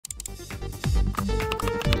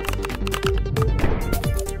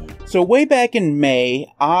So way back in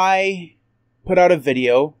May, I put out a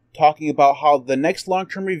video talking about how the next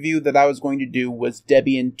long-term review that I was going to do was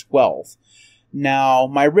Debian 12. Now,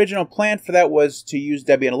 my original plan for that was to use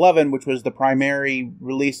Debian 11, which was the primary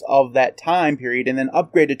release of that time period, and then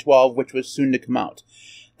upgrade to 12, which was soon to come out.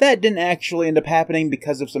 That didn't actually end up happening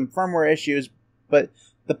because of some firmware issues, but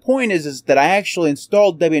the point is that I actually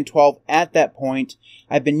installed Debian 12 at that point.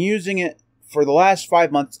 I've been using it for the last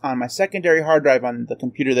 5 months on my secondary hard drive on the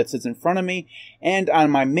computer that sits in front of me, and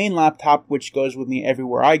on my main laptop, which goes with me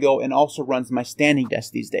everywhere I go and also runs my standing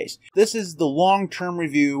desk these days. This is the long-term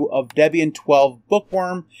review of Debian 12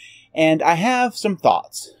 Bookworm, and I have some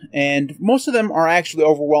thoughts, and most of them are actually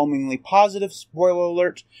overwhelmingly positive. Spoiler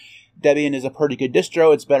alert, Debian is a pretty good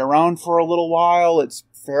distro. It's been around for a little while. It's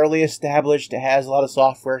fairly established. It has a lot of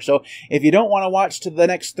software. So if you don't want to watch to the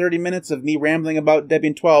next 30 minutes of me rambling about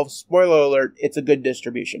Debian 12, spoiler alert, it's a good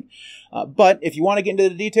distribution. But if you want to get into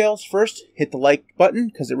the details, first hit the like button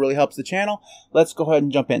because it really helps the channel. Let's go ahead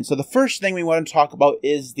and jump in. So the first thing we want to talk about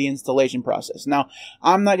is the installation process. Now,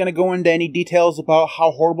 I'm not going to go into any details about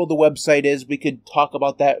how horrible the website is. We could talk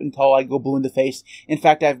about that until I go blue in the face. In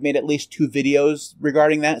fact, I've made at least 2 videos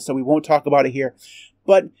regarding that, so we won't talk about it here.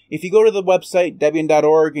 But if you go to the website,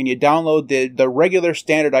 debian.org, and you download the regular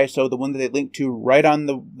standard ISO, the one that they link to right on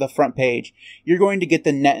the front page, you're going to get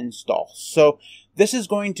the net install. So this is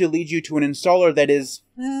going to lead you to an installer that is,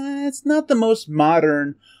 it's not the most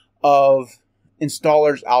modern of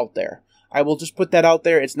installers out there. I will just put that out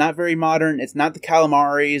there. It's not very modern. It's not the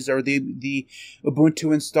Calamares or the Ubuntu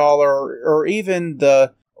installer or even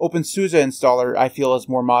the OpenSUSE installer. I feel is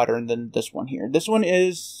more modern than this one here. This one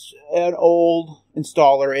is an old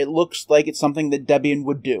installer. It looks like it's something that Debian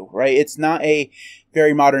would do, right? It's not a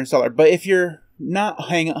very modern installer. But if you're not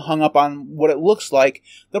hung up on what it looks like,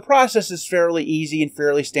 the process is fairly easy and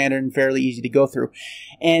fairly standard and fairly easy to go through.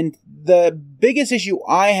 And the biggest issue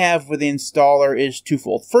I have with the installer is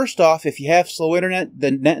twofold. First off, if you have slow internet, the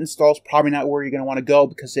net install is probably not where you're going to want to go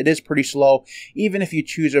because it is pretty slow. Even if you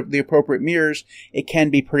choose the appropriate mirrors, it can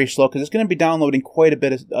be pretty slow because it's going to be downloading quite a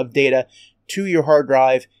bit of data to your hard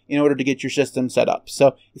drive in order to get your system set up.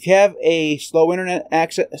 So if you have a slow internet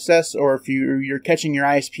access or if you're catching your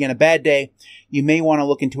ISP on a bad day, you may want to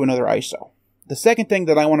look into another ISO. The second thing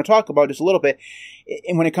that I want to talk about just a little bit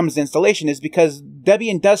when it comes to installation is because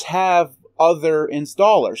Debian does have other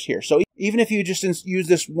installers here. So even if you just use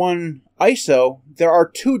this one ISO, there are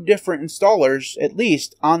 2 different installers at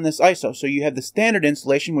least on this ISO. So you have the standard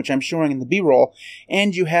installation, which I'm showing in the B-roll,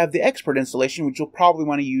 and you have the expert installation, which you'll probably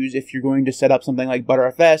want to use if you're going to set up something like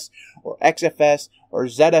Btrfs or XFS or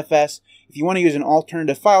ZFS. If you want to use an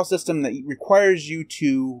alternative file system that requires you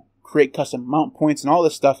to create custom mount points and all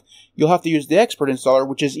this stuff, you'll have to use the expert installer,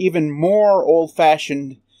 which is even more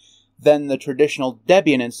old-fashioned than the traditional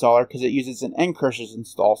Debian installer because it uses an ncurses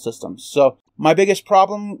install system. So my biggest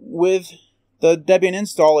problem with the Debian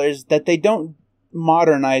installer is that they don't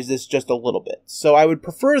modernize this just a little bit. So I would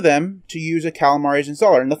prefer them to use a Calamares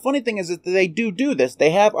installer. And the funny thing is that they do this.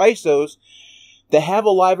 They have ISOs that have a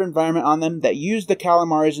live environment on them that use the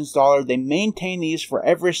Calamares installer. They maintain these for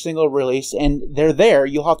every single release, and they're there.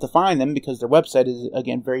 You'll have to find them because their website is,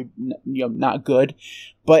 again, very not good.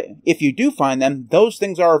 But if you do find them, those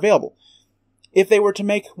things are available. If they were to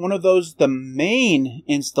make one of those the main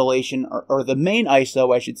installation, or the main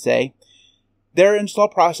ISO, I should say, their install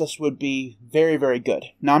process would be very, very good.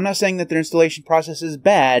 Now, I'm not saying that their installation process is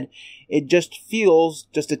bad. It just feels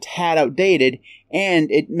just a tad outdated,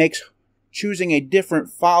 and it makes choosing a different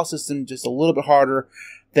file system just a little bit harder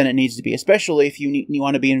than it needs to be, especially if you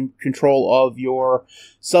want to be in control of your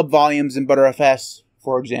subvolumes in Btrfs,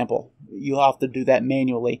 for example. You'll have to do that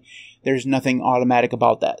manually. There's nothing automatic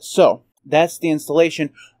about that. So that's the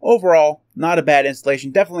installation. Overall, not a bad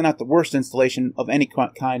installation. Definitely not the worst installation of any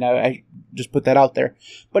kind. I just put that out there.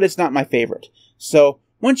 But it's not my favorite. So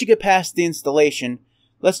once you get past the installation,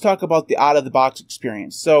 let's talk about the out-of-the-box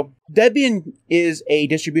experience. So Debian is a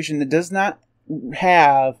distribution that does not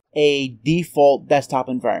have a default desktop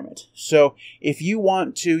environment. So if you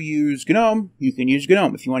want to use GNOME, you can use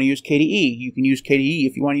GNOME. If you want to use KDE, you can use KDE.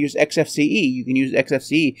 If you want to use XFCE, you can use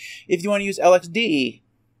XFCE. If you want to use LXDE,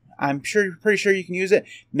 I'm pretty sure you can use it.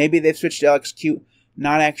 Maybe they've switched to LXQt.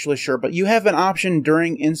 Not actually sure, but you have an option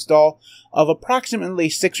during install of approximately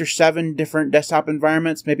 6 or 7 different desktop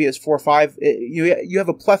environments. Maybe it's 4 or 5. You have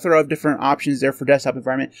a plethora of different options there for desktop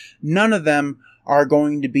environment. None of them are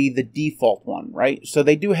going to be the default one, right? So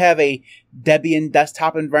they do have a Debian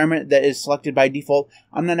desktop environment that is selected by default.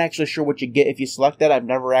 I'm not actually sure what you get if you select that. I've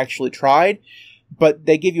never actually tried. but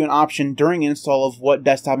they give you an option during install of what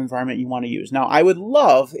desktop environment you want to use. Now, I would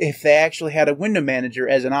love if they actually had a window manager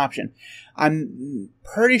as an option. I'm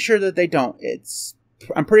pretty sure that they don't.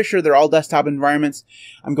 I'm pretty sure they're all desktop environments.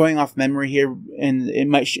 I'm going off memory here, and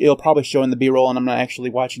it'll probably show in the B-roll, and I'm not actually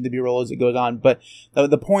watching the B-roll as it goes on. But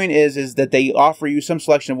the point is that they offer you some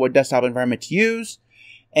selection of what desktop environment to use,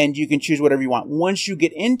 and you can choose whatever you want. Once you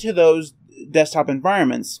get into those desktop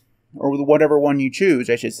environments, or whatever one you choose,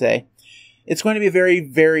 I should say, it's going to be a very,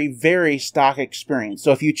 very, very stock experience.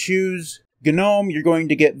 So if you choose GNOME, you're going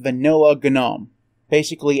to get vanilla GNOME.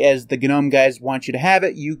 Basically, as the GNOME guys want you to have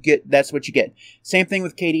it, that's what you get. Same thing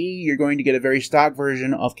with KDE, you're going to get a very stock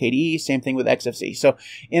version of KDE. Same thing with XFCE. So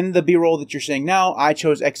in the B-roll that you're seeing now, I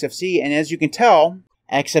chose XFCE, and as you can tell,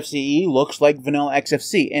 XFCE looks like vanilla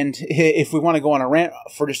XFCE. And if we want to go on a rant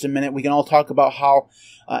for just a minute, we can all talk about how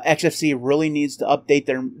XFCE really needs to update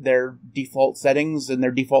their default settings and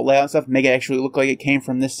their default layout stuff, make it actually look like it came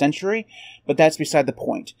from this century. But that's beside the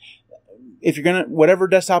point. If you're going to, whatever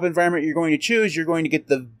desktop environment you're going to choose, you're going to get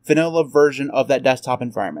the vanilla version of that desktop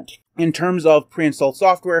environment. In terms of pre-installed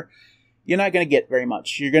software, you're not going to get very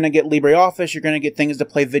much. You're going to get LibreOffice, you're going to get things to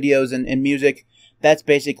play videos and music. That's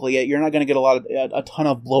basically it. You're not going to get a ton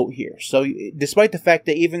of bloat here. So despite the fact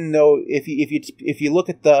that even though if you look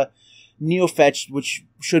at the NeoFetch, which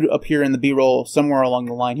should appear in the B-roll somewhere along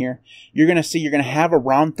the line here, you're going to see you're going to have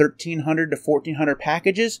around 1,300 to 1,400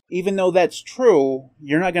 packages. Even though that's true,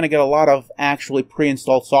 you're not going to get a lot of actually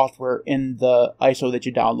pre-installed software in the ISO that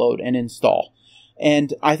you download and install.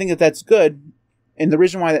 And I think that that's good. And the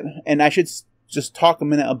reason why and I should just talk a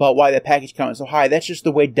minute about why that package count is so high. That's just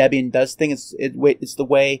the way Debian does things. It's the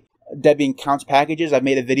way Debian counts packages. I've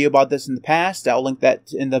made a video about this in the past. I'll link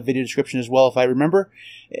that in the video description as well if I remember.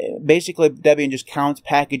 Basically, Debian just counts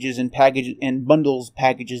packages and bundles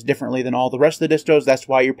packages differently than all the rest of the distros. That's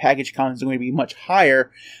why your package count is going to be much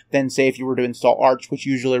higher than, say, if you were to install Arch, which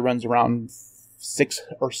usually runs around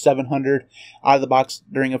 600 or 700 out of the box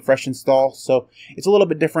during a fresh install. So it's a little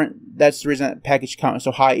bit different. That's the reason that package count is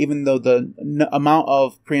so high, even though the amount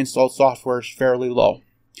of pre-installed software is fairly low.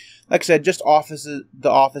 Like I said, just the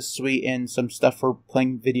Office suite and some stuff for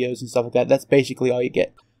playing videos and stuff like that. That's basically all you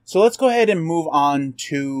get. So let's go ahead and move on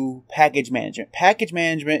to package management. Package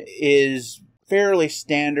management is fairly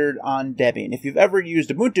standard on Debian. If you've ever used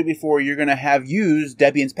Ubuntu before, you're going to have used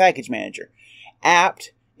Debian's package manager.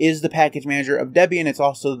 apt is the package manager of Debian. It's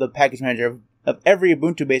also the package manager of every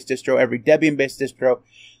Ubuntu-based distro, every Debian-based distro.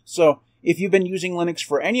 So if you've been using Linux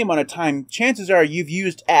for any amount of time, chances are you've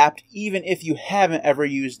used apt even if you haven't ever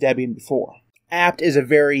used Debian before. apt is a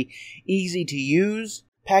very easy to use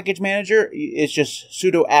package manager. It's just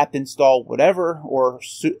sudo apt install whatever, or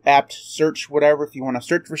apt search whatever if you want to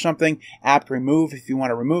search for something, apt remove if you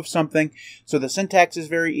want to remove something. So the syntax is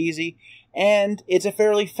very easy, and it's a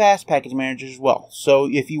fairly fast package manager as well. So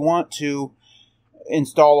if you want to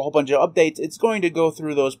install a whole bunch of updates, it's going to go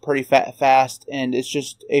through those pretty fast, and it's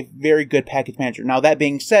just a very good package manager. Now, that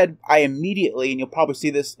being said, I immediately, and you'll probably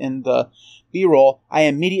see this in the B-roll, I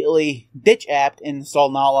immediately ditch apt and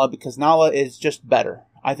install Nala, because Nala is just better.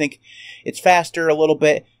 I think it's faster a little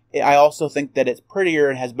bit. I also think that it's prettier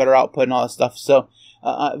and has better output and all that stuff. So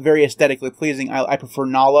very aesthetically pleasing. I prefer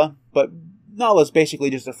Nala, but Nala is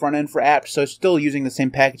basically just a front end for apt, so it's still using the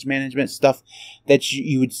same package management stuff that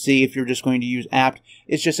you would see if you're just going to use apt.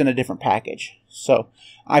 It's just in a different package. So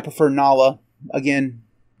I prefer Nala. Again,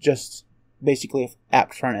 just basically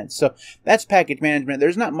apt front end. So that's package management.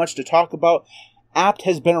 There's not much to talk about. apt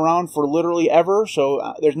has been around for literally ever,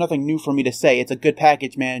 so there's nothing new for me to say. It's a good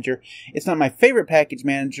package manager. It's not my favorite package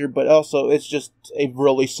manager, but also it's just a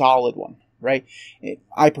really solid one, right?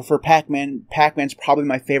 I prefer Pacman. Pacman's probably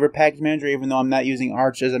my favorite package manager, even though I'm not using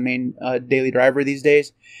Arch as a main daily driver these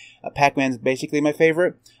days. Pacman's basically my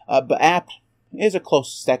favorite, but apt is a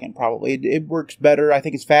close second, probably. It works better. I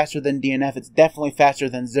think it's faster than DNF. It's definitely faster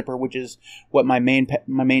than Zypper, which is what my main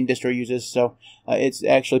distro uses, so it's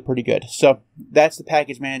actually pretty good. So that's the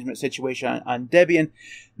package management situation on Debian.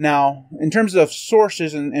 Now, in terms of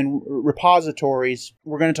sources and repositories,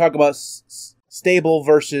 we're going to talk about stable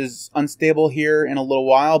versus unstable here in a little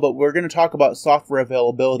while, but we're going to talk about software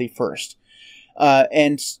availability first.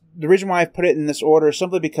 And the reason why I've put it in this order is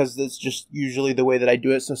simply because it's just usually the way that I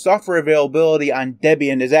do it. So software availability on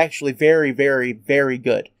Debian is actually very, very, very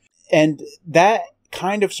good. And that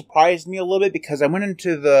kind of surprised me a little bit, because I went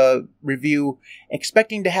into the review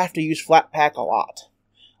expecting to have to use Flatpak a lot.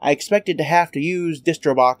 I expected to have to use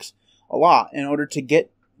DistroBox a lot in order to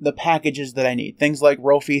get the packages that I need. Things like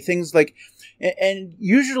Rofi, things like... And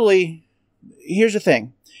usually, here's the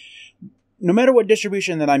thing. No matter what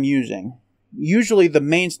distribution that I'm using, usually the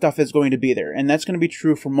main stuff is going to be there, and that's going to be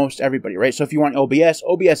true for most everybody, right? So if you want OBS,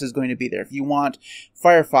 OBS is going to be there. If you want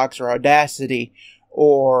Firefox or Audacity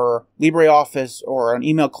or LibreOffice or an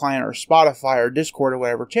email client or Spotify or Discord or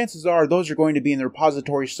whatever, chances are those are going to be in the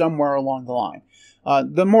repository somewhere along the line.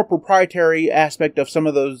 The more proprietary aspect of some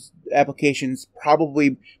of those applications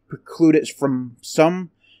probably preclude it from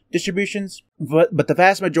some distributions, but the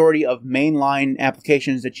vast majority of mainline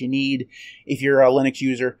applications that you need if you're a Linux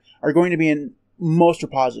user are going to be in most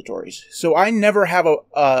repositories. So I never have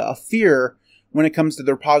a fear when it comes to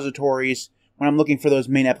the repositories when I'm looking for those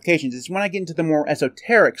main applications. It's when I get into the more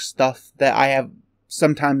esoteric stuff that I have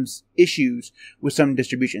sometimes issues with some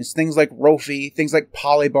distributions. Things like Rofi, things like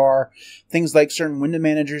Polybar, things like certain window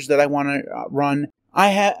managers that I want to run. I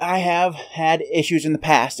have had issues in the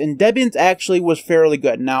past, and Debian's actually was fairly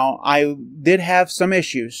good. Now, I did have some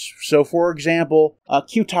issues. So, for example,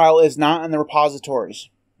 Qtile is not in the repositories.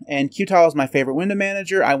 And Qtile is my favorite window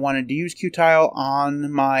manager. I wanted to use Qtile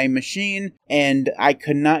on my machine, and I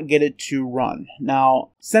could not get it to run. Now,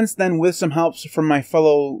 since then, with some help from my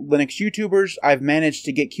fellow Linux YouTubers, I've managed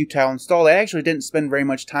to get Qtile installed. I actually didn't spend very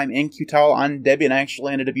much time in Qtile on Debian. I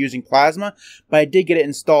actually ended up using Plasma, but I did get it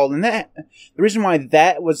installed. And the reason why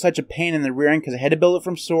that was such a pain in the rear end, because I had to build it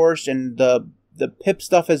from source, and the pip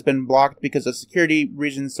stuff has been blocked because of security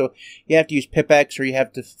reasons, so you have to use pipx or you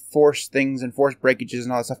have to force things and force breakages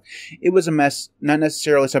and all that stuff. It was a mess, not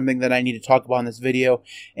necessarily something that I need to talk about in this video.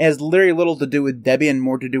 It has very little to do with Debian,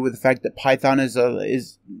 more to do with the fact that Python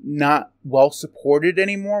is not well supported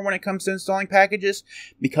anymore when it comes to installing packages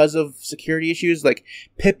because of security issues. Like,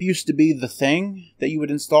 pip used to be the thing that you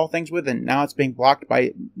would install things with, and now it's being blocked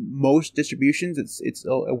by most distributions. It's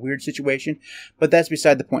a weird situation, but that's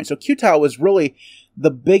beside the point. So Qtile was really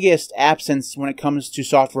the biggest absence when it comes to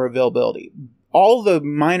software availability. All the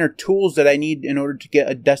minor tools that I need in order to get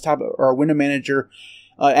a desktop or a window manager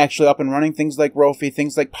actually up and running, things like Rofi,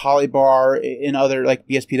 things like Polybar, and other like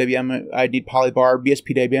BSPWM, I need Polybar,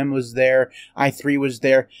 BSPWM was there, i3 was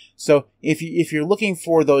there. So if you're looking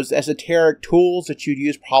for those esoteric tools that you'd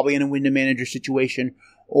use probably in a window manager situation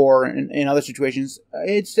or in other situations,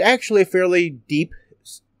 it's actually a fairly deep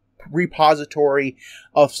repository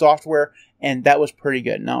of software, and that was pretty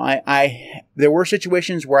good. Now, there were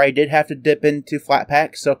situations where I did have to dip into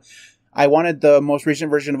Flatpak, so I wanted the most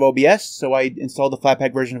recent version of OBS, so I installed the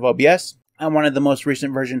Flatpak version of OBS. I wanted the most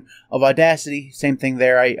recent version of Audacity, same thing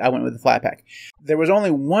there, I went with the Flatpak. There was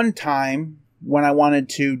only one time when I wanted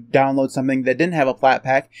to download something that didn't have a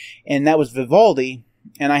Flatpak, and that was Vivaldi,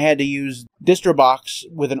 and I had to use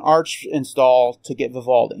DistroBox with an Arch install to get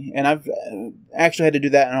Vivaldi. And I've actually had to do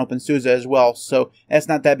that in OpenSUSE as well, so that's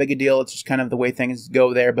not that big a deal, it's just kind of the way things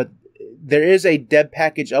go there. But there is a deb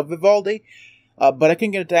package of Vivaldi, but I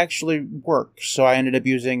couldn't get it to actually work, so I ended up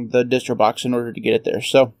using the DistroBox in order to get it there.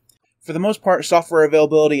 So, for the most part, software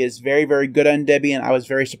availability is very, very good on Debian. I was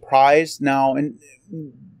very surprised. Now,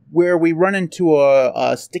 where we run into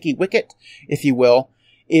a sticky wicket, if you will,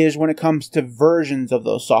 is when it comes to versions of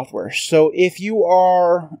those software. So if you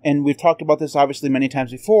are, and we've talked about this obviously many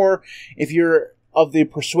times before, if you're of the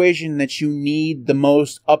persuasion that you need the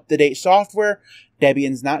most up-to-date software,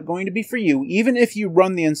 Debian's not going to be for you. Even if you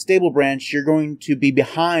run the unstable branch, you're going to be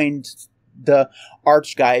behind the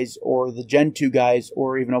Arch guys or the Gen 2 guys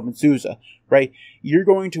or even OpenSUSE, right? You're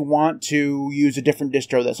going to want to use a different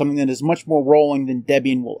distro, that's something that is much more rolling than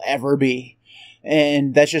Debian will ever be.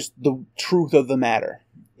 And that's just the truth of the matter.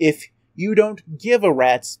 If you don't give a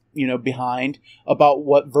rat's, behind about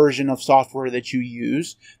what version of software that you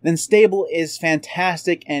use, then stable is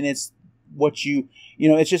fantastic, and it's what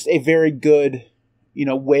it's just a very good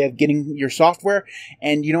way of getting your software,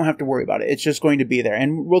 and you don't have to worry about it. It's just going to be there.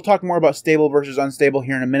 And we'll talk more about stable versus unstable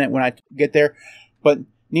here in a minute when I get there. But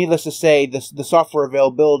needless to say, the software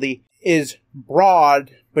availability is broad,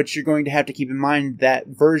 but you're going to have to keep in mind that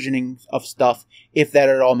versioning of stuff if that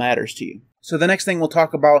at all matters to you. So the next thing we'll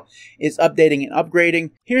talk about is updating and upgrading.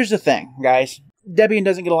 Here's the thing, guys. Debian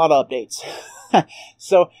doesn't get a lot of updates.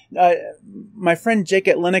 So, my friend Jake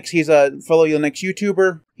at Linux, he's a fellow Linux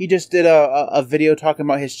YouTuber. He just did a video talking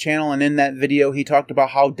about his channel, and in that video he talked about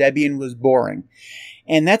how Debian was boring.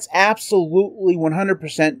 And that's absolutely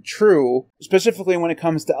 100% true, specifically when it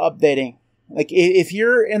comes to updating. Like, if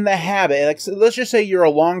you're in the habit, like, so let's just say you're a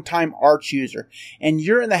long-time Arch user, and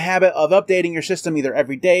you're in the habit of updating your system either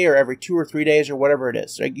every day or every 2 or 3 days or whatever it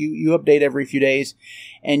is. Like, you update every few days,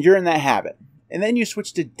 and you're in that habit. And then you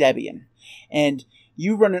switch to Debian, and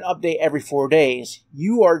you run an update every 4 days.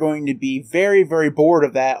 You are going to be very, very bored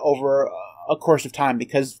of that over a course of time,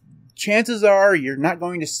 because chances are you're not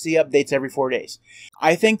going to see updates every 4 days.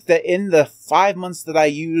 I think that in the 5 months that I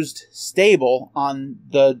used stable on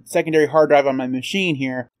the secondary hard drive on my machine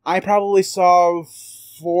here, I probably saw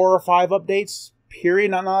 4 or 5 updates,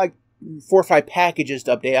 period. Not like 4 or 5 packages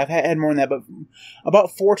to update. I've had more than that, but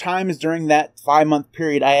about 4 times during that 5-month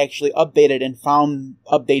period, I actually updated and found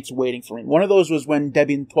updates waiting for me. One of those was when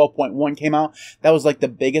Debian 12.1 came out. That was like the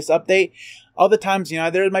biggest update. Other times,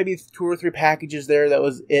 there might be 2 or 3 packages there. That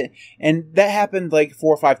was it. And that happened like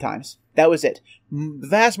 4 or 5 times. That was it. The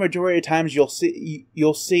vast majority of times you'll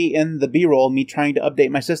see in the B-roll me trying to update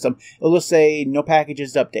my system. It'll just say no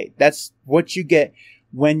packages to update. That's what you get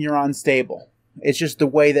when you're unstable. It's just the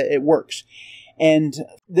way that it works. And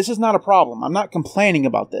this is not a problem. I'm not complaining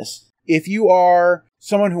about this. If you are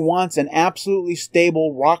someone who wants an absolutely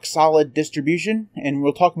stable, rock-solid distribution, and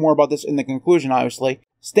we'll talk more about this in the conclusion, obviously,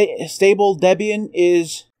 stable Debian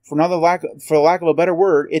is, for lack of a better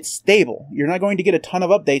word, it's stable. You're not going to get a ton of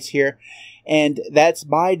updates here, and that's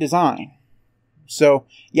by design. So,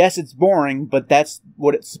 yes, it's boring, but that's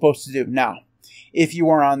what it's supposed to do. Now, if you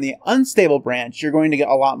are on the unstable branch, you're going to get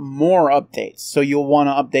a lot more updates, so you'll want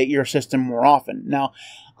to update your system more often. Now,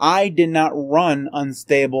 I did not run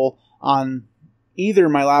unstable on either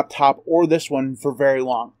my laptop or this one for very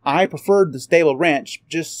long. I preferred the stable branch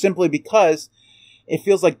just simply because it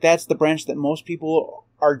feels like that's the branch that most people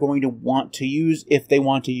are going to want to use if they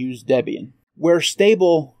want to use Debian. Where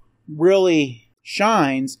stable really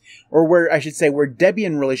shines, or where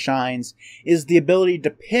Debian really shines, is the ability to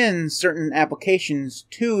pin certain applications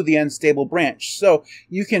to the unstable branch. So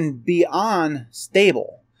you can be on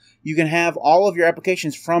stable. You can have all of your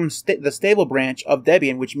applications from the stable branch of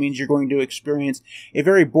Debian, which means you're going to experience a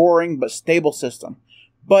very boring but stable system.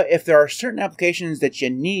 But if there are certain applications that you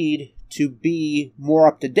need to be more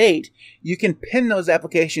up to date, you can pin those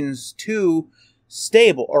applications to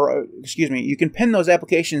you can pin those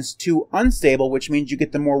applications to unstable, which means you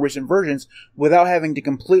get the more recent versions without having to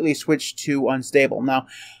completely switch to unstable. Now,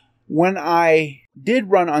 when I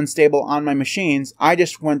did run unstable on my machines, I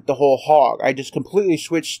just went the whole hog. I just completely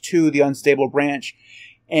switched to the unstable branch,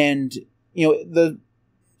 and the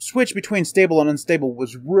switch between stable and unstable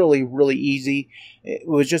was really, really easy. It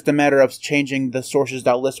was just a matter of changing the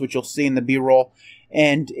sources.list, which you'll see in the B-roll,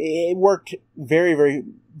 and it worked very, very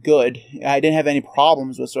good. I didn't have any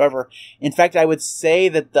problems whatsoever. In fact, I would say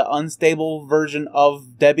that the unstable version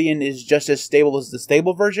of Debian is just as stable as the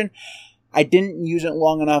stable version. I didn't use it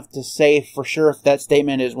long enough to say for sure if that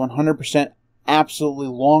statement is 100% absolutely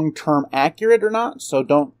long-term accurate or not, so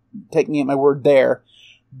don't take me at my word there.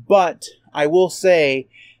 But I will say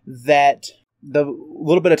that the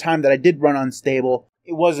little bit of time that I did run unstable,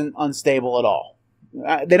 it wasn't unstable at all.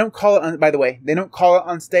 They don't call it, by the way, they don't call it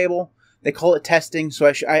unstable. They call it testing,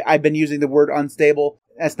 so I've been using the word unstable.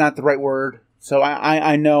 That's not the right word. So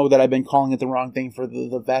I know that I've been calling it the wrong thing for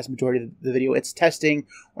the vast majority of the video. It's testing,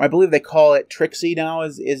 or I believe they call it Trixie now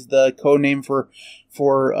is the code name for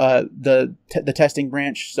the testing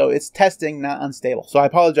branch. So it's testing, not unstable. So I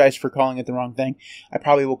apologize for calling it the wrong thing. I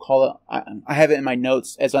probably will call it, I have it in my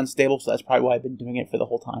notes as unstable, so that's probably why I've been doing it for the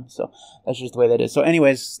whole time. So that's just the way that is. So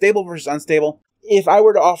anyways, stable versus unstable. If I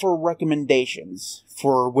were to offer recommendations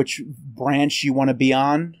for which branch you want to be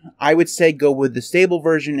on, I would say go with the stable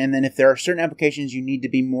version, and then if there are certain applications you need to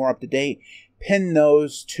be more up to date, pin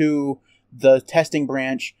those to the testing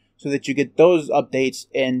branch so that you get those updates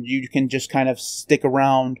and you can just kind of stick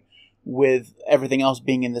around with everything else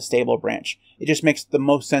being in the stable branch. It just makes the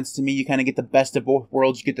most sense to me. You kind of get the best of both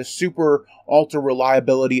worlds. You get the super ultra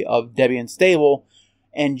reliability of Debian stable,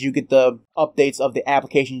 and you get the updates of the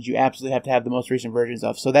applications you absolutely have to have the most recent versions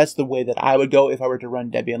of. So that's the way that I would go if I were to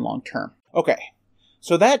run Debian long term. Okay,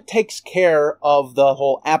 so that takes care of the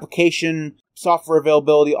whole application, software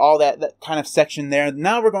availability, all that kind of section there.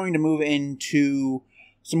 Now we're going to move into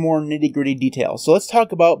some more nitty-gritty details. So let's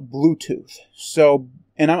talk about Bluetooth.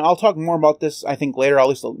 And I'll talk more about this, I think, later.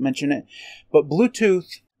 I'll at least mention it. But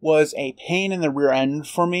Bluetooth was a pain in the rear end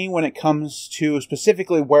for me when it comes to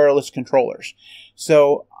specifically wireless controllers.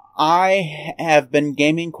 So I have been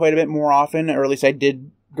gaming quite a bit more often, or at least I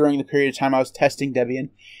did during the period of time I was testing Debian.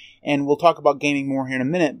 And we'll talk about gaming more here in a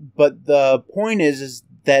minute. But the point is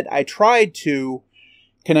that I tried to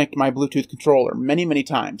connect my Bluetooth controller many, many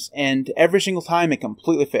times. And every single time it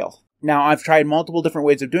completely failed. Now, I've tried multiple different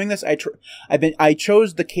ways of doing this. I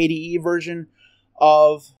chose the KDE version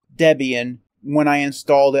of Debian when I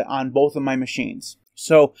installed it on both of my machines.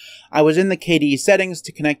 So I was in the KDE settings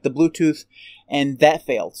to connect the Bluetooth, and that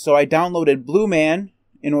failed. So I downloaded BlueMan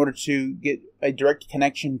in order to get a direct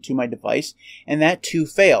connection to my device, and that too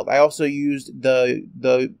failed. I also used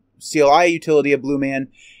the CLI utility of BlueMan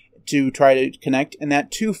to try to connect, and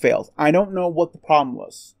that too failed. I don't know what the problem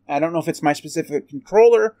was. I don't know if it's my specific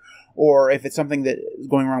controller or if it's something that is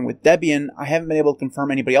going wrong with Debian. I haven't been able to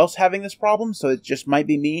confirm anybody else having this problem, so it just might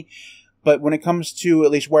be me. But when it comes to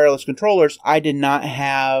at least wireless controllers, I did not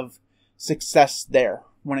have success there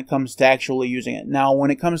when it comes to actually using it. Now,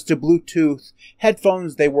 when it comes to Bluetooth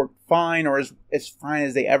headphones, they work fine, or as fine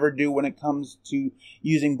as they ever do when it comes to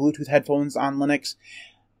using Bluetooth headphones on Linux.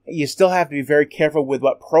 You still have to be very careful with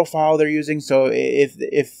what profile they're using. So if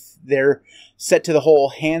they're set to the whole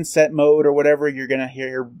handset mode or whatever, you're going to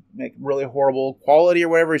hear like really horrible quality or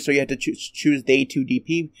whatever. So you have to choose the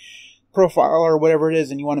A2DP profile or whatever it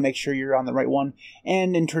is, and you want to make sure you're on the right one.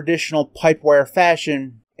 And in traditional pipewire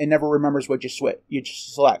fashion, it never remembers what you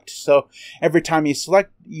just select. So every time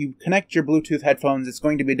you connect your Bluetooth headphones, it's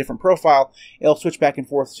going to be a different profile. It'll switch back and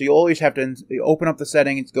forth. So you always have to open up the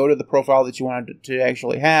settings, go to the profile that you want to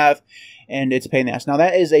actually have, and it's a pain in the ass. Now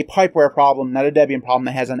that is a pipewire problem, not a Debian problem.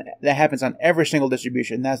 That happens on every single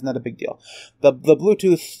distribution. That's not a big deal. The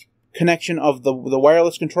Bluetooth connection of the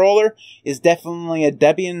wireless controller is definitely a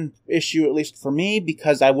Debian issue, at least for me,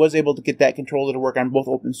 because I was able to get that controller to work on both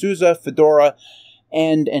OpenSUSE, Fedora,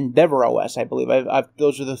 and EndeavourOS, I believe.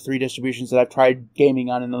 Those are the 3 distributions that I've tried gaming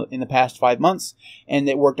on in the past 5 months, and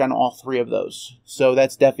it worked on all 3 of those. So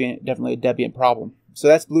that's definitely a Debian problem. So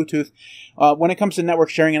that's Bluetooth. When it comes to network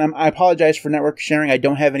sharing, and I apologize for network sharing, I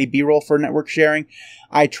don't have any B-roll for network sharing.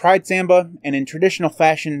 I tried Samba, and in traditional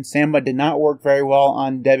fashion, Samba did not work very well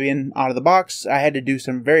on Debian out of the box. I had to do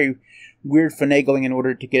some very weird finagling in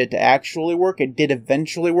order to get it to actually work. It did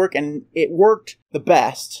eventually work, and it worked the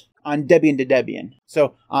best on Debian to Debian.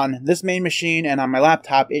 So on this main machine and on my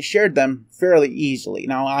laptop, it shared them fairly easily.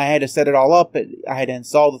 Now I had to set it all up. I had to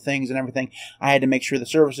install the things and everything. I had to make sure the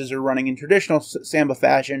services are running in traditional Samba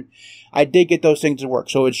fashion. I did get those things to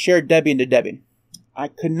work. So it shared Debian to Debian. I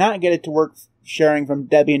could not get it to work sharing from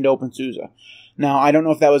Debian to OpenSUSE. Now I don't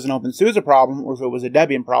know if that was an OpenSUSE problem or if it was a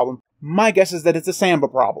Debian problem. My guess is that it's a Samba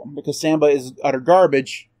problem, because Samba is utter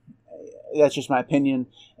garbage. That's just my opinion,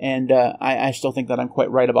 and I still think that I'm quite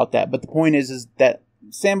right about that. But the point is that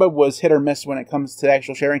Samba was hit or miss when it comes to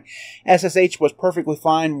actual sharing. SSH was perfectly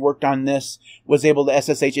fine, worked on this, was able to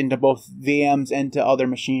SSH into both VMs and to other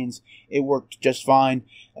machines. It worked just fine.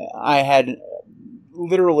 I had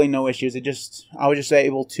literally no issues. I was just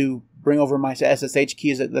able to bring over my SSH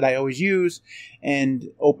keys that I always use, and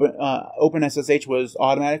OpenSSH was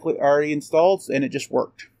automatically already installed, and it just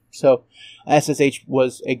worked. So SSH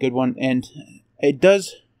was a good one, and it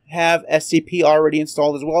does have SCP already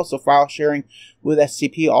installed as well, so file sharing with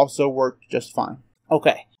SCP also worked just fine.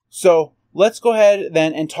 Okay, so let's go ahead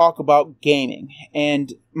then and talk about gaming.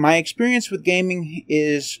 And my experience with gaming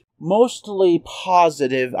is mostly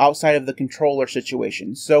positive outside of the controller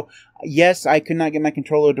situation. So yes, I could not get my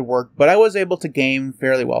controller to work, but I was able to game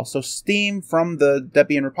fairly well. So Steam from the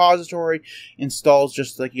Debian repository installs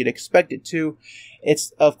just like you'd expect it to.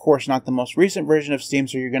 It's, of course, not the most recent version of Steam,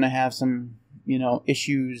 so you're going to have some,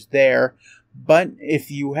 issues there. But if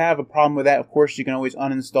you have a problem with that, of course, you can always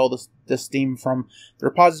uninstall the Steam from the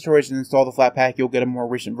repositories and install the Flatpak. You'll get a more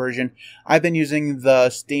recent version. I've been using the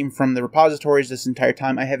Steam from the repositories this entire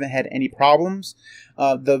time. I haven't had any problems.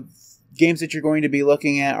 The games that you're going to be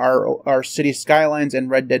looking at are City Skylines and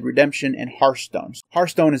Red Dead Redemption and Hearthstone.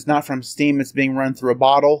 Hearthstone is not from Steam. It's being run through a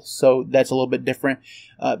bottle, so that's a little bit different.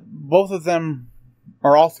 Both of them,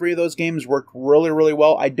 or all 3 of those games, work really, really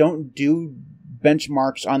well. I don't do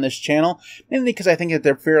benchmarks on this channel, mainly because I think that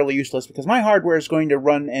they're fairly useless, because my hardware is going to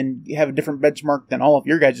run and have a different benchmark than all of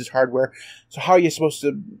your guys' hardware. So how are you supposed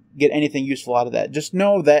to get anything useful out of that? Just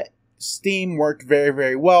know that Steam worked very,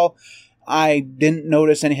 very well. I didn't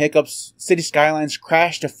notice any hiccups. City Skylines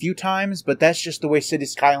crashed a few times, but that's just the way City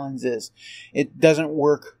Skylines is. It doesn't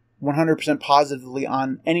work 100% positively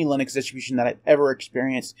on any Linux distribution that I've ever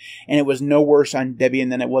experienced, and it was no worse on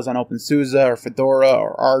Debian than it was on OpenSUSE or Fedora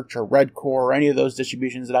or Arch or Red Core or any of those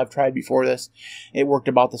distributions that I've tried before this. It worked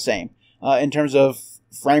about the same. In terms of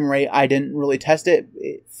frame rate, I didn't really test it.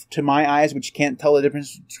 To my eyes, which can't tell the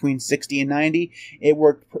difference between 60 and 90, it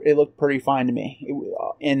looked pretty fine to me.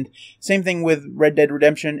 And same thing with Red Dead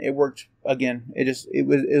Redemption. It worked again. It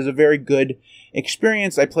was a very good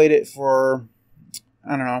experience. I played it for,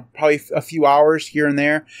 I don't know, probably a few hours here and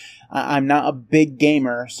there. I'm not a big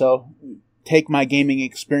gamer, so take my gaming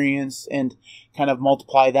experience and kind of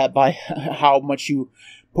multiply that by how much you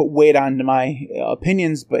put weight onto my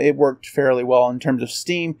opinions, but it worked fairly well in terms of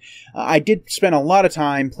Steam. I did spend a lot of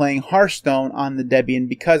time playing Hearthstone on the Debian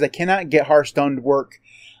because I cannot get Hearthstone to work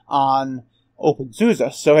on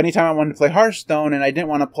OpenSUSE. So anytime I wanted to play Hearthstone and I didn't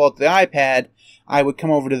want to pull out the iPad, I would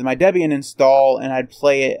come over to my Debian install and I'd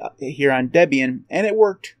play it here on Debian, and it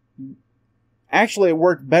worked. Actually, it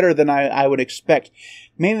worked better than I would expect,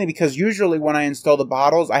 mainly because usually when I install the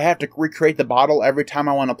bottles, I have to recreate the bottle every time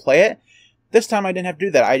I want to play it. This time I didn't have to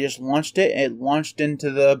do that. I just launched it. It launched into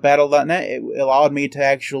the battle.net. It allowed me to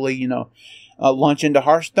actually, launch into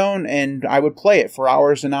Hearthstone, and I would play it for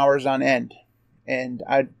hours and hours on end. And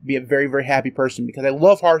I'd be a very, very happy person because I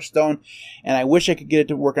love Hearthstone, and I wish I could get it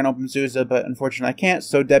to work on OpenSUSE, but unfortunately I can't,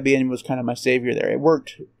 so Debian was kind of my savior there. It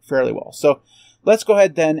worked fairly well. So let's go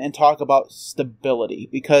ahead then and talk about stability,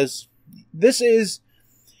 because this is,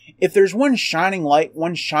 if there's one shining light,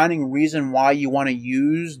 one shining reason why you want to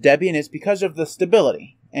use Debian, it's because of the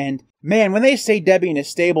stability. And man, when they say Debian is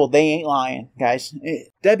stable, they ain't lying, guys.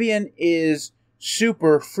 Debian is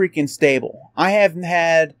super freaking stable. I haven't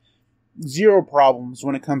had zero problems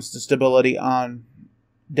when it comes to stability on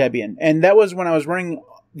Debian. And that was when I was running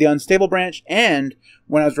the unstable branch and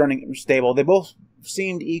when I was running stable. They both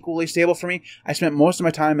seemed equally stable for me. I spent most of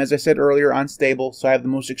my time, as I said earlier, on stable, so I have the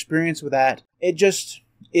most experience with that. It just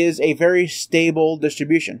is a very stable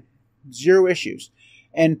distribution. Zero issues.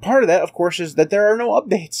 And part of that, of course, is that there are no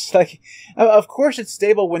updates. Like, of course it's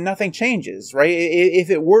stable when nothing changes, right? If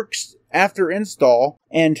it works after install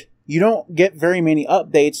and you don't get very many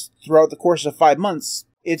updates throughout the course of 5 months,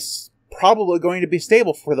 it's probably going to be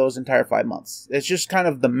stable for those entire 5 months. It's just kind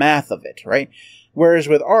of the math of it, right? Whereas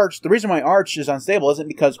with Arch, the reason why Arch is unstable isn't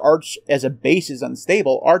because Arch as a base is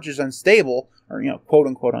unstable. Arch is unstable, or, quote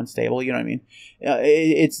unquote unstable, you know what I mean?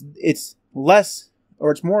 It's less,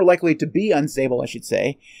 or it's more likely to be unstable, I should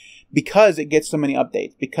say, because it gets so many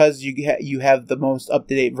updates, because you have the most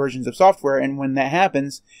up-to-date versions of software, and when that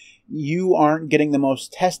happens, you aren't getting the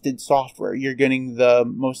most tested software. You're getting the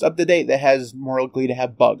most up-to-date that has more likely to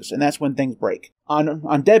have bugs, and that's when things break. On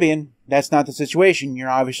Debian, that's not the situation. You're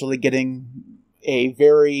obviously getting a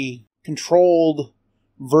very controlled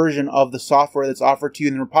version of the software that's offered to you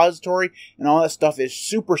in the repository, and all that stuff is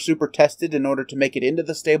super, super tested in order to make it into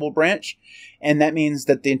the stable branch, and that means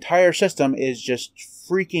that the entire system is just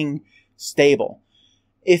freaking stable.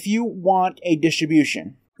 If you want a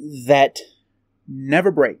distribution that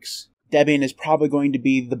never breaks, Debian is probably going to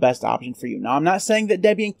be the best option for you. Now, I'm not saying that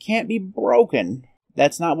Debian can't be broken.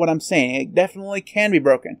 That's not what I'm saying. It definitely can be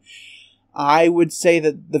broken. I would say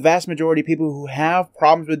that the vast majority of people who have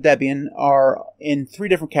problems with Debian are in 3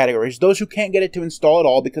 different categories. Those who can't get it to install at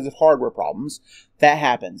all because of hardware problems. That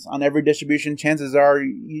happens. On every distribution, chances are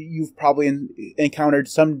you've probably encountered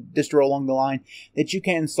some distro along the line that you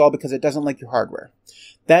can't install because it doesn't like your hardware.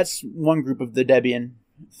 That's one group of the Debian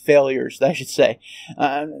failures, I should say.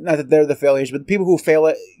 Not that they're the failures, but the people who fail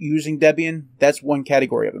at using Debian, that's one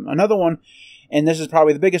category of them. Another one, and this is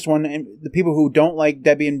probably the biggest one, and the people who don't like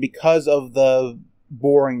Debian because of the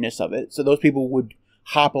boringness of it. So those people would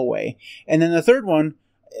hop away. And then the third one,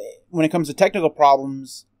 when it comes to technical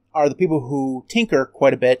problems, are the people who tinker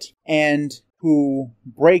quite a bit and who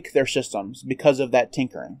break their systems because of that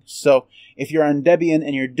tinkering. So if you're on Debian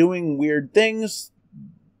and you're doing weird things,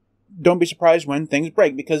 don't be surprised when things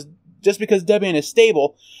break, because just because Debian is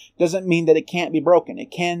stable doesn't mean that it can't be broken. It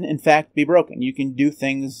can, in fact, be broken. You can do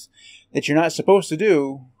things that you're not supposed to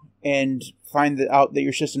do and find out that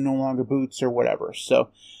your system no longer boots or whatever. So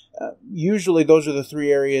usually those are the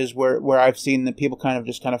 3 areas where I've seen that people kind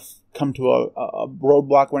of come to a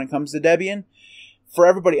roadblock when it comes to Debian. For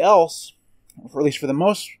everybody else, or at least for the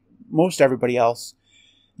most everybody else,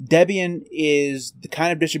 Debian is the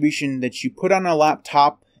kind of distribution that you put on a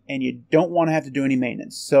laptop and you don't want to have to do any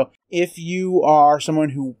maintenance. So if you are someone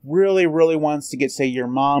who really, really wants to get, say, your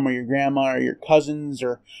mom or your grandma or your cousins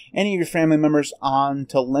or any of your family members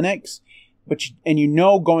onto Linux, and you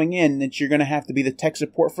know going in that you're going to have to be the tech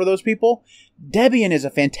support for those people, Debian is a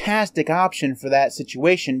fantastic option for that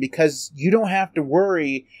situation, because you don't have to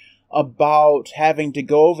worry about having to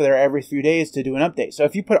go over there every few days to do an update. So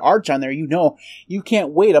if you put Arch on there, you know you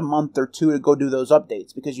can't wait a month or 2 to go do those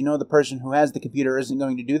updates, because you know the person who has the computer isn't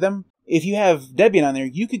going to do them. If you have Debian on there,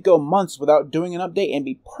 you could go months without doing an update and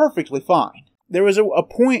be perfectly fine. There was a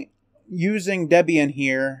point using Debian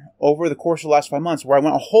here over the course of the last 5 months where I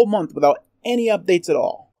went a whole month without any updates at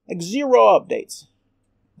all. Like 0 updates.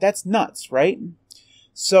 That's nuts, right?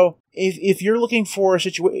 So if you're looking for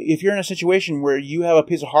if you're in a situation where you have a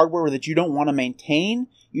piece of hardware that you don't want to maintain,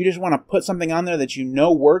 you just want to put something on there that you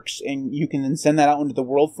know works and you can then send that out into the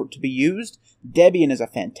world for it to be used, Debian is a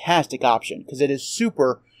fantastic option because it is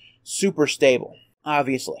super, super stable,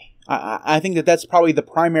 obviously. I think that that's probably the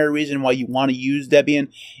primary reason why you want to use Debian.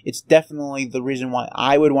 It's definitely the reason why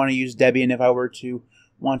I would want to use Debian if I were to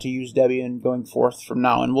want to use Debian going forth from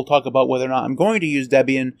now. And we'll talk about whether or not I'm going to use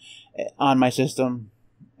Debian on my system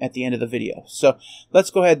at the end of the video. So let's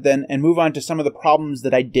go ahead then and move on to some of the problems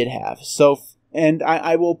that I did have. And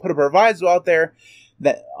I will put a proviso out there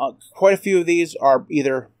that quite a few of these are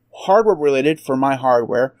either hardware related for my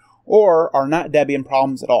hardware or are not Debian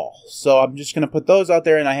problems at all. So I'm just going to put those out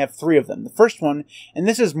there, and I have 3 of them. The first one, and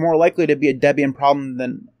this is more likely to be a Debian problem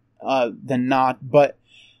than not, but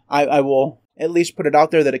I will at least put it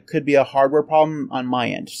out there that it could be a hardware problem on my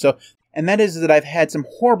end. So, and that is that I've had some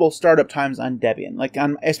horrible startup times on Debian, like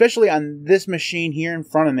especially on this machine here in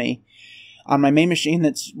front of me. On my main machine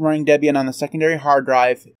that's running Debian on the secondary hard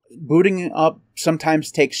drive, booting up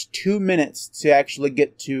sometimes takes 2 minutes to actually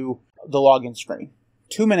get to the login screen.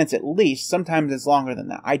 2 minutes at least. Sometimes it's longer than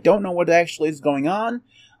that. I don't know what actually is going on.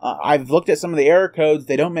 I've looked at some of the error codes.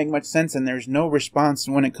 They don't make much sense, and there's no response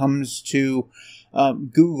when it comes to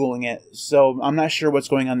Googling it. So I'm not sure what's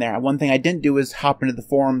going on there. One thing I didn't do is hop into the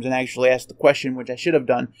forums and actually ask the question, which I should have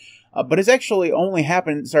done. But it's actually only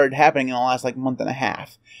started happening in the last month and a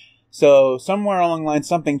half. So somewhere along the line,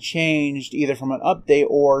 something changed, either from an update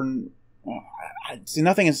or see,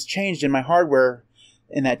 nothing has changed in my hardware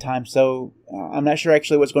in that time. So I'm not sure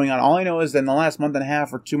actually what's going on. All I know is that in the last month and a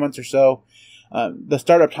half or 2 months or so, the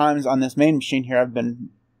startup times on this main machine here have been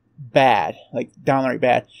bad, downright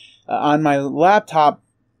bad. On my laptop,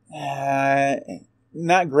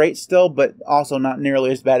 not great still, but also not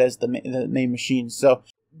nearly as bad as the main machine. So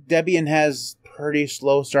Debian has pretty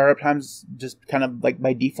slow startup times, just kind of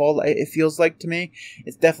by default, it feels like to me.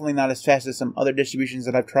 It's definitely not as fast as some other distributions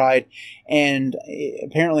that I've tried, and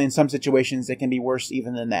apparently in some situations it can be worse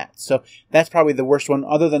even than that. So that's probably the worst one,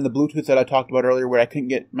 other than the Bluetooth that I talked about earlier, where I couldn't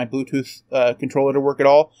get my Bluetooth controller to work at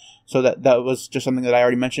all. So that was just something that I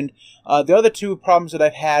already mentioned. The other 2 problems that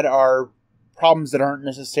I've had are problems that aren't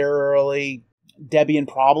necessarily Debian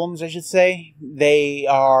problems, I should say. They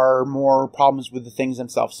are more problems with the things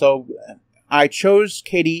themselves. So I chose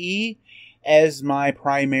KDE as my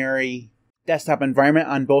primary desktop environment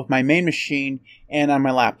on both my main machine and on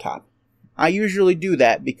my laptop. I usually do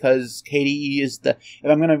that because KDE is if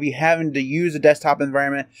I'm going to be having to use a desktop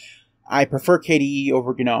environment, I prefer KDE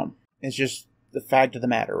over GNOME. It's just the fact of the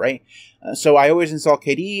matter, right? So I always install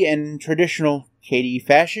KDE, and traditional KDE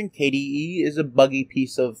fashion, KDE is a buggy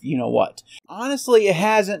piece of you-know-what. Honestly, it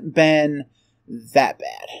hasn't been that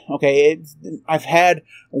bad. Okay, I've had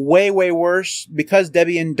way worse because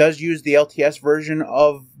Debian does use the LTS version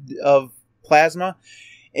of Plasma.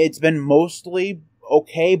 It's been mostly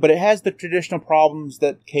okay, but it has the traditional problems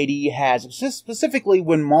that KDE has, specifically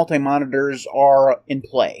when multi-monitors are in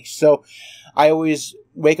play. So I always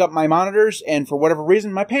wake up my monitors, and for whatever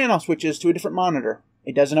reason, my panel switches to a different monitor.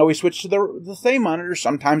 It doesn't always switch to the same monitor.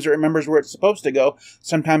 Sometimes it remembers where it's supposed to go.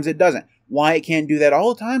 Sometimes it doesn't. Why it can't do that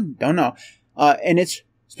all the time? Don't know. And it's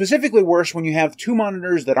specifically worse when you have 2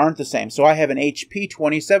 monitors that aren't the same. So I have an HP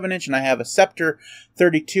 27-inch and I have a Scepter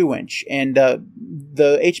 32-inch. And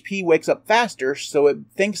the HP wakes up faster, so it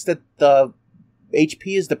thinks that the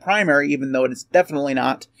HP is the primary, even though it's definitely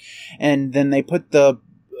not. And then they put the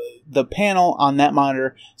panel on that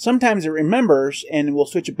monitor. Sometimes it remembers and will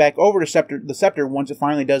switch it back over to the Scepter once it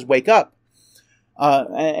finally does wake up.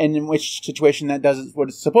 And in which situation that does what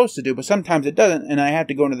it's supposed to do, but sometimes it doesn't, and I have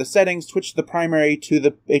to go into the settings, switch the primary to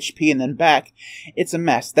the HP, and then back. It's a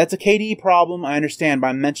mess. That's a KDE problem, I understand, but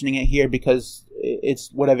I'm mentioning it here because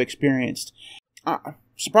it's what I've experienced.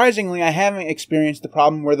 Surprisingly, I haven't experienced the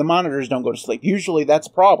problem where the monitors don't go to sleep. Usually that's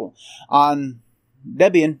a problem. On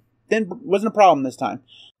Debian, then wasn't a problem this time,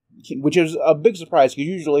 which is a big surprise because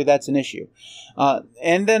usually that's an issue.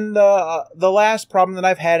 And then the last problem that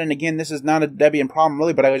I've had, and again, this is not a Debian problem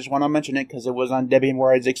really, but I just want to mention it because it was on Debian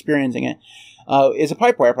where I was experiencing it, is a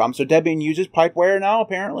pipewire problem. So Debian uses pipewire now,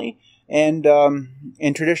 apparently, and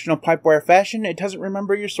in traditional pipewire fashion, it doesn't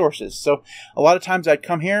remember your sources. So a lot of times I'd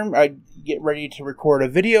come here, I'd get ready to record a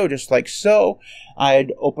video just like so.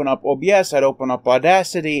 I'd open up OBS, I'd open up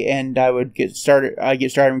Audacity, and I would get started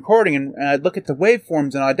recording, and I'd look at the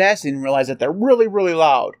waveforms in Audacity and realize that they're really, really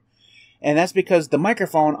loud. And that's because the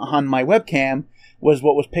microphone on my webcam was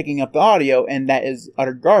what was picking up the audio, and that is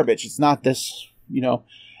utter garbage. It's not this,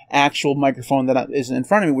 actual microphone that is in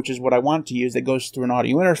front of me, which is what I want to use, that goes through an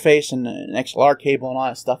audio interface and an XLR cable and all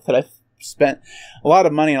that stuff that I've spent a lot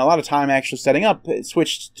of money and a lot of time actually setting up. It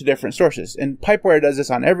switched to different sources, and Pipewire does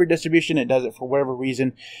this on every distribution. It does it for whatever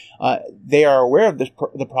reason. They are aware of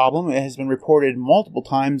the problem. It has been reported multiple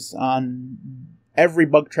times on every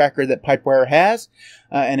bug tracker that Pipewire has,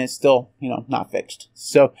 and it's still not fixed.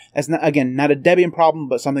 So that's not a Debian problem,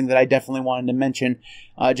 but something that I definitely wanted to mention,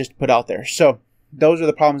 just to put out there. So those are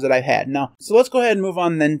the problems that I've had. Now, so let's go ahead and move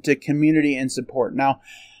on then to community and support. Now,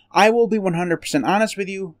 I will be 100% honest with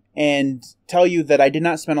you and tell you that I did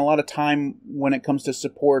not spend a lot of time when it comes to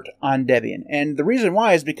support on Debian. And the reason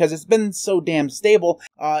why is because it's been so damn stable.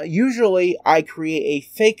 Usually I create a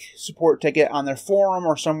fake support ticket on their forum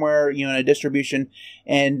or somewhere, in a distribution,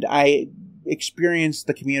 and I experience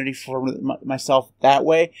the community for myself that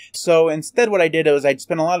way. So instead what I did was I'd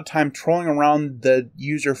spend a lot of time trolling around the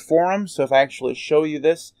user forum. So if I actually show you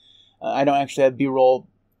this, I don't actually have B-roll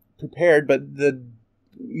prepared, but the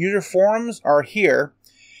user forums are here,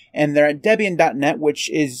 and they're at Debian.net, which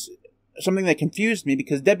is something that confused me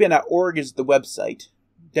because Debian.org is the website.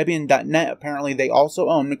 Debian.net apparently they also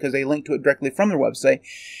own because they link to it directly from their website.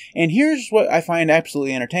 And here's what I find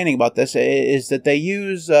absolutely entertaining about this is that they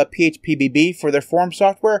use PHPBB for their forum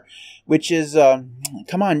software, which is,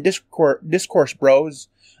 come on, Discourse bros.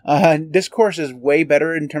 Discourse is way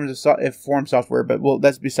better in terms of forum software, but well,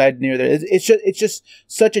 that's beside near there. It's just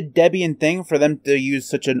such a Debian thing for them to use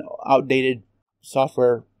such an outdated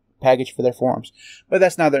software package for their forums. But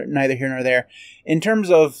that's neither here nor there. In terms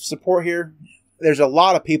of support here, there's a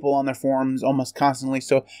lot of people on their forums almost constantly.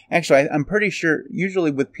 So actually, I'm pretty sure usually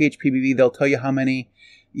with PHPBB, they'll tell you how many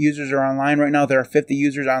users are online right now. There are 50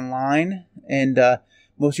 users online, and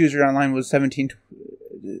most users online was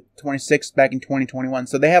 1726 back in 2021.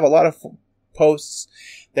 So they have a lot of posts.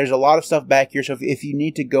 There's a lot of stuff back here. So if you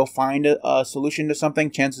need to go find a solution to something,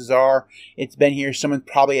 chances are it's been here. Someone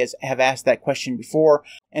probably have asked that question before.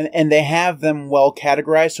 And they have them well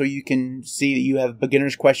categorized, so you can see that you have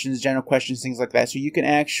beginners questions, general questions, things like that. So you can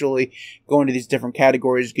actually go into these different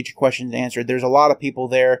categories, get your questions answered. There's a lot of people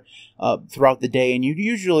there throughout the day, and you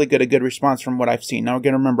usually get a good response from what I've seen. Now,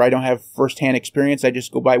 again, remember, I don't have firsthand experience. I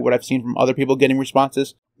just go by what I've seen from other people getting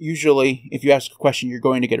responses. Usually, if you ask a question, you're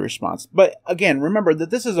going to get a response. But again, remember that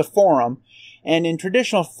this is a forum, and in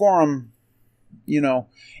traditional forum,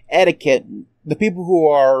 etiquette, the people who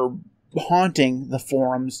are haunting the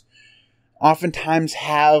forums oftentimes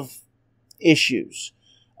have issues.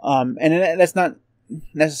 And that's not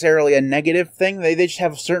necessarily a negative thing. They just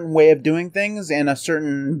have a certain way of doing things and a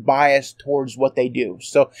certain bias towards what they do.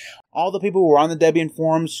 So all the people who are on the Debian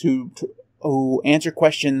forums who answer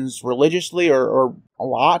questions religiously or a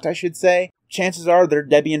lot, I should say, chances are they're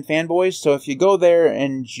Debian fanboys. So if you go there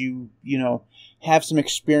and you have some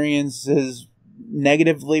experiences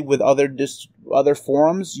negatively with other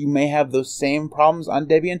forums, you may have those same problems on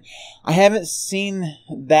Debian. I haven't seen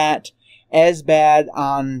that as bad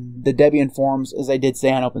on the Debian forums as I did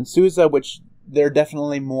say on OpenSUSE, which they're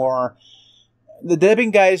definitely more. The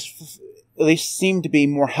Debian guys at least seem to be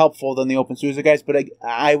more helpful than the OpenSUSE guys, but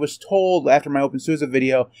I was told after my OpenSUSE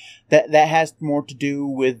video that has more to do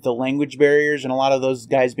with the language barriers and a lot of those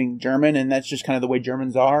guys being German, and that's just kind of the way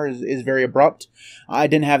Germans are, is very abrupt. I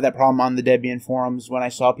didn't have that problem on the Debian forums when I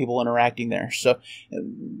saw people interacting there. So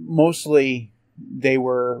mostly they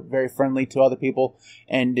were very friendly to other people,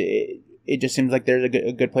 and it just seems like there's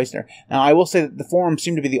a good place there. Now, I will say that the forums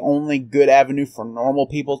seem to be the only good avenue for normal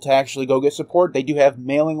people to actually go get support. They do have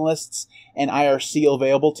mailing lists and IRC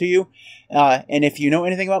available to you. And if you know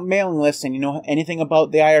anything about mailing lists and you know anything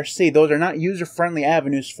about the IRC, those are not user-friendly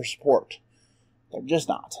avenues for support. They're just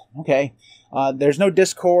not. Okay? There's no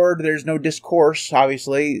Discord. There's no Discourse,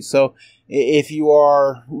 obviously. So if you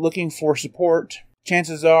are looking for support,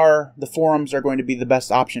 chances are the forums are going to be the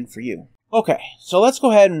best option for you. Okay, so let's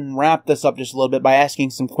go ahead and wrap this up just a little bit by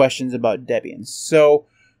asking some questions about Debian. So,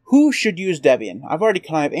 who should use Debian? I've already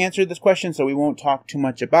kind of answered this question, so we won't talk too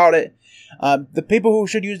much about it. The people who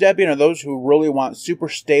should use Debian are those who really want super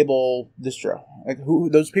stable distro.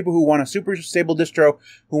 Those people who want a super stable distro,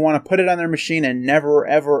 who want to put it on their machine and never,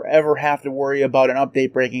 ever, ever have to worry about an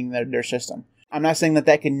update breaking their system. I'm not saying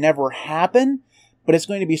that can never happen, but it's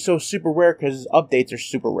going to be so super rare because updates are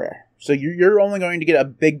super rare. So you're only going to get a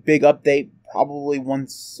big update probably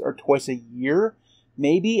once or twice a year,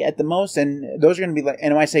 maybe at the most. And those are going to be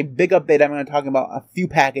and when I say big update, I'm going to talk about a few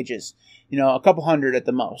packages, a couple hundred at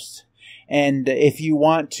the most. And if you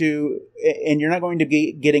want to, and you're not going to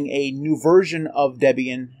be getting a new version of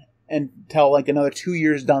Debian until like another 2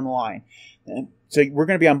 years down the line. So we're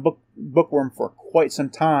going to be on Bookworm for quite some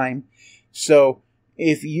time. So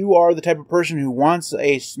if you are the type of person who wants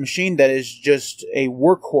a machine that is just a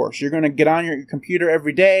workhorse, you're going to get on your computer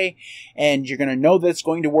every day and you're going to know that it's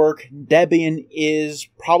going to work, Debian is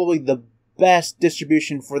probably the best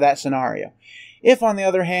distribution for that scenario. If, on the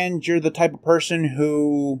other hand, you're the type of person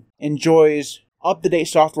who enjoys up-to-date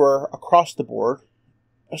software across the board,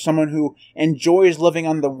 someone who enjoys living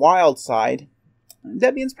on the wild side,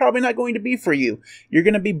 Debian's probably not going to be for you. You're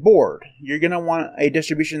going to be bored. You're going to want a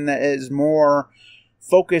distribution that is more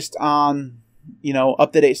focused on, you know,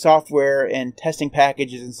 up-to-date software and testing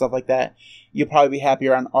packages and stuff like that. You'll probably be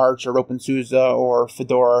happier on Arch or OpenSUSE or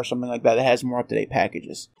Fedora or something like that that has more up-to-date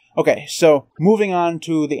packages. Okay, so moving on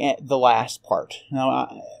to the last part. Now,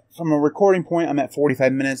 from a recording point, I'm at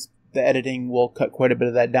 45 minutes. The editing will cut quite a bit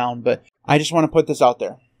of that down, but I just want to put this out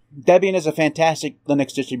there. Debian is a fantastic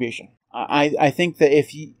Linux distribution. I think that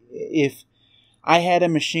if I had a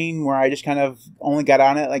machine where I just kind of only got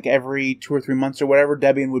on it like every 2 or 3 months or whatever,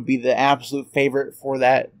 Debian would be the absolute favorite for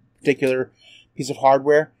that particular piece of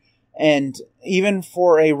hardware. And even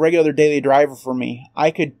for a regular daily driver for me,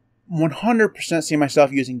 I could 100% see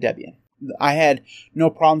myself using Debian. I had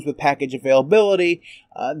no problems with package availability.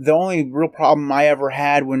 The only real problem I ever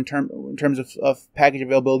had in terms of package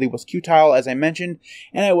availability was Qtile, as I mentioned,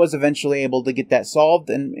 and I was eventually able to get that solved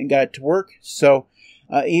and got it to work. So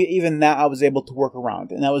even that I was able to work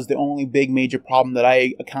around, and that was the only big major problem that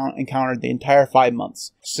I encountered the entire 5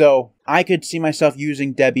 months. So I could see myself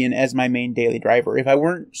using Debian as my main daily driver. If I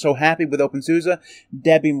weren't so happy with OpenSUSE,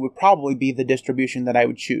 Debian would probably be the distribution that I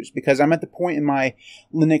would choose, because I'm at the point in my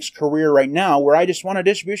Linux career right now where I just want a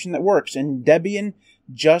distribution that works, and Debian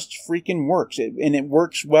just freaking works. And it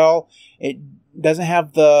works well. It doesn't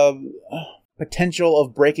have the potential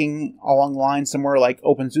of breaking along the line somewhere like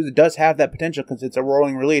OpenSUSE. It does have that potential because it's a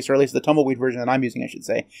rolling release, or at least the tumbleweed version that I'm using, I should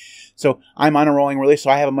say. So I'm on a rolling release,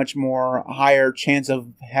 so I have a much more higher chance of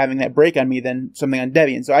having that break on me than something on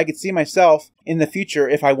Debian. So I could see myself in the future,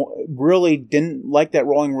 if I really didn't like that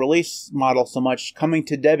rolling release model so much, coming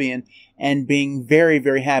to Debian and being very,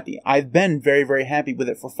 very happy. I've been very, very happy with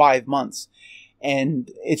it for 5 months. And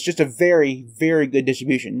it's just a very, very good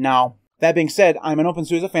distribution. Now, that being said, I'm an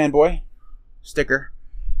OpenSUSE fanboy. Sticker.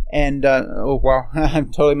 And, oh wow,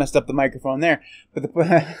 I've totally messed up the microphone there. But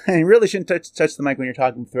you really shouldn't touch the mic when you're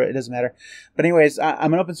talking through it. It doesn't matter. But anyways,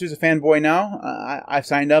 I'm an OpenSUSE fanboy now. I've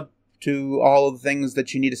signed up to all of the things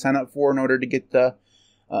that you need to sign up for in order to get the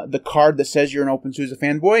card that says you're an OpenSUSE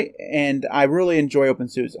fanboy. And I really enjoy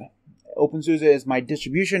OpenSUSE. OpenSUSE is my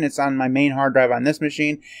distribution. It's on my main hard drive on this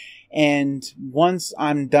machine. And once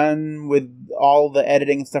I'm done with all the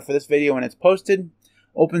editing and stuff for this video and it's posted,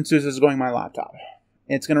 OpenSUSE is going on my laptop.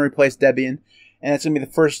 It's going to replace Debian, and it's going to be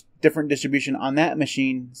the first different distribution on that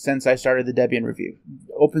machine since I started the Debian review.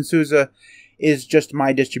 OpenSUSE is just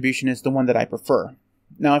my distribution. It's the one that I prefer.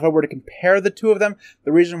 Now, if I were to compare the two of them,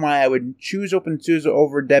 the reason why I would choose OpenSUSE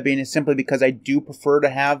over Debian is simply because I do prefer to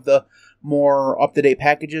have the more up-to-date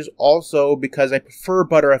packages. Also, because I prefer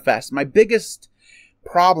Btrfs. My biggest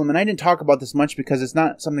problem, and I didn't talk about this much because it's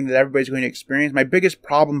not something that everybody's going to experience. My biggest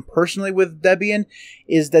problem personally with Debian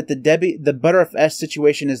is that the Btrfs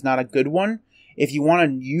situation is not a good one. If you want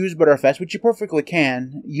to use Btrfs, which you perfectly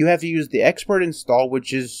can, you have to use the expert install,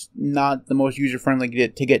 which is not the most user-friendly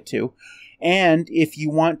to get to. And if you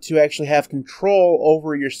want to actually have control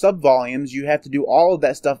over your subvolumes, you have to do all of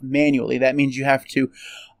that stuff manually. That means you have to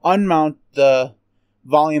unmount the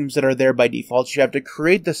volumes that are there by default. You have to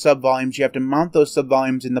create the subvolumes. You have to mount those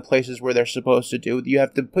subvolumes in the places where they're supposed to do. You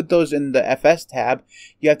have to put those in the FS tab.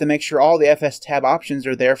 You have to make sure all the FS tab options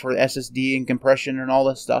are there for SSD and compression and all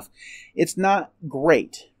this stuff. It's not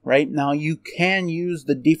great, right? Now, you can use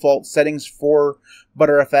the default settings for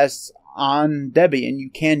Btrfs on Debian. You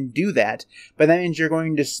can do that, but that means you're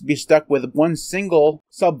going to be stuck with one single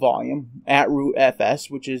subvolume at root FS,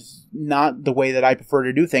 which is not the way that I prefer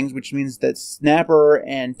to do things, which means that Snapper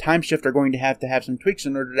and Timeshift are going to have some tweaks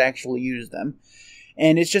in order to actually use them.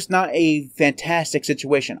 And it's just not a fantastic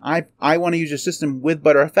situation. I want to use a system with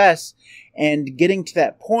Btrfs, and getting to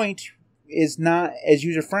that point is not as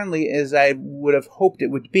user-friendly as I would have hoped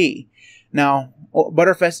it would be. Now,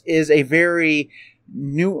 Btrfs is a very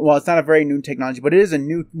new, well, it's not a very new technology, but it is a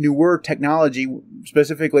newer technology,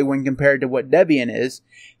 specifically when compared to what Debian is.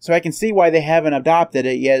 So I can see why they haven't adopted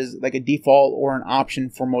it yet as like a default or an option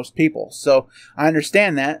for most people. So I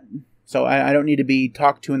understand that. So I don't need to be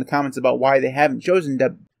talked to in the comments about why they haven't chosen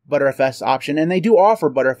the Btrfs option. And they do offer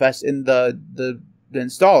Btrfs in the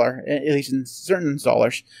installer, at least in certain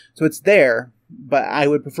installers. So it's there, but I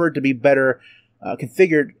would prefer it to be better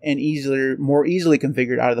configured and more easily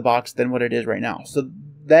configured out of the box than what it is right now. So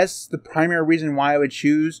that's the primary reason why I would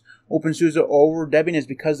choose OpenSUSE over Debian, is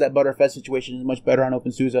because that Btrfs situation is much better on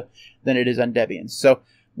OpenSUSE than it is on Debian. So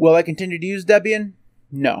will I continue to use Debian?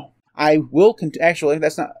 No. I will actually,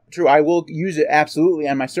 that's not true. I will use it absolutely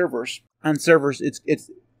on my servers. On servers, it's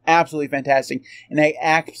absolutely fantastic, and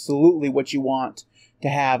absolutely what you want to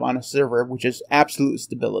have on a server, which is absolute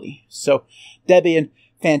stability. So Debian,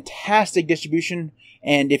 fantastic distribution.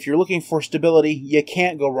 And if you're looking for stability, you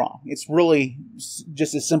can't go wrong. It's really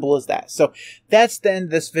just as simple as that. So that's the end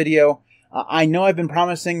of this video. I know I've been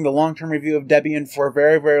promising the long-term review of Debian for a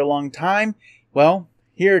very, very long time. Well,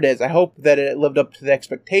 here it is. I hope that it lived up to the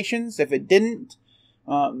expectations. If it didn't,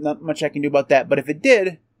 not much I can do about that. But if it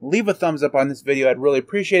did, leave a thumbs up on this video. I'd really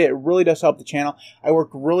appreciate it. It really does help the channel. I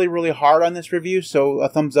worked really, really hard on this review, so a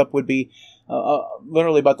thumbs up would be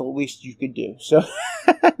literally about the least you could do. So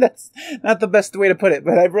that's not the best way to put it,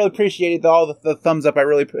 but I really appreciate all the thumbs up. I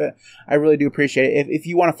really do appreciate it. If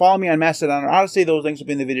you want to follow me on Mastodon or Odyssey, those links will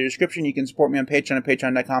be in the video description. You can support me on Patreon at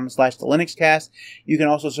patreon.com/thelinuxcast. You can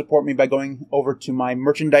also support me by going over to my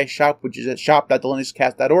merchandise shop, which is at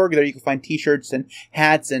shop.thelinuxcast.org. There you can find t-shirts and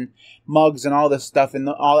hats and mugs and all this stuff, and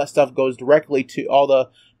all that stuff goes directly to all the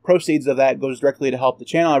proceeds of that goes directly to help the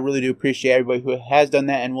channel. I really do appreciate everybody who has done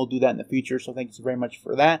that and will do that in the future, so thank you very much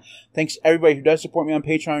for that. Thanks to everybody who does support me on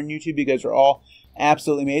Patreon and YouTube. You guys are all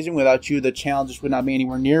absolutely amazing. Without you, the channel just would not be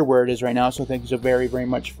anywhere near where it is right now, so thank you so very, very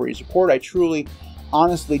much for your support. I truly,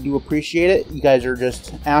 honestly do appreciate it. You guys are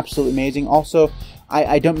just absolutely amazing. Also,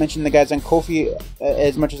 I don't mention the guys on Ko-fi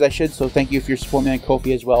as much as I should, so thank you if you're supporting me on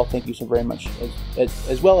Ko-fi as well. Thank you so very much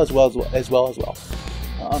as well.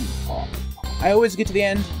 I always get to the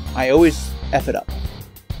end. I always F it up.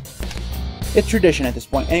 It's tradition at this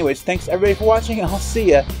point. Anyways, thanks everybody for watching, and I'll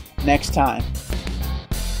see you next time.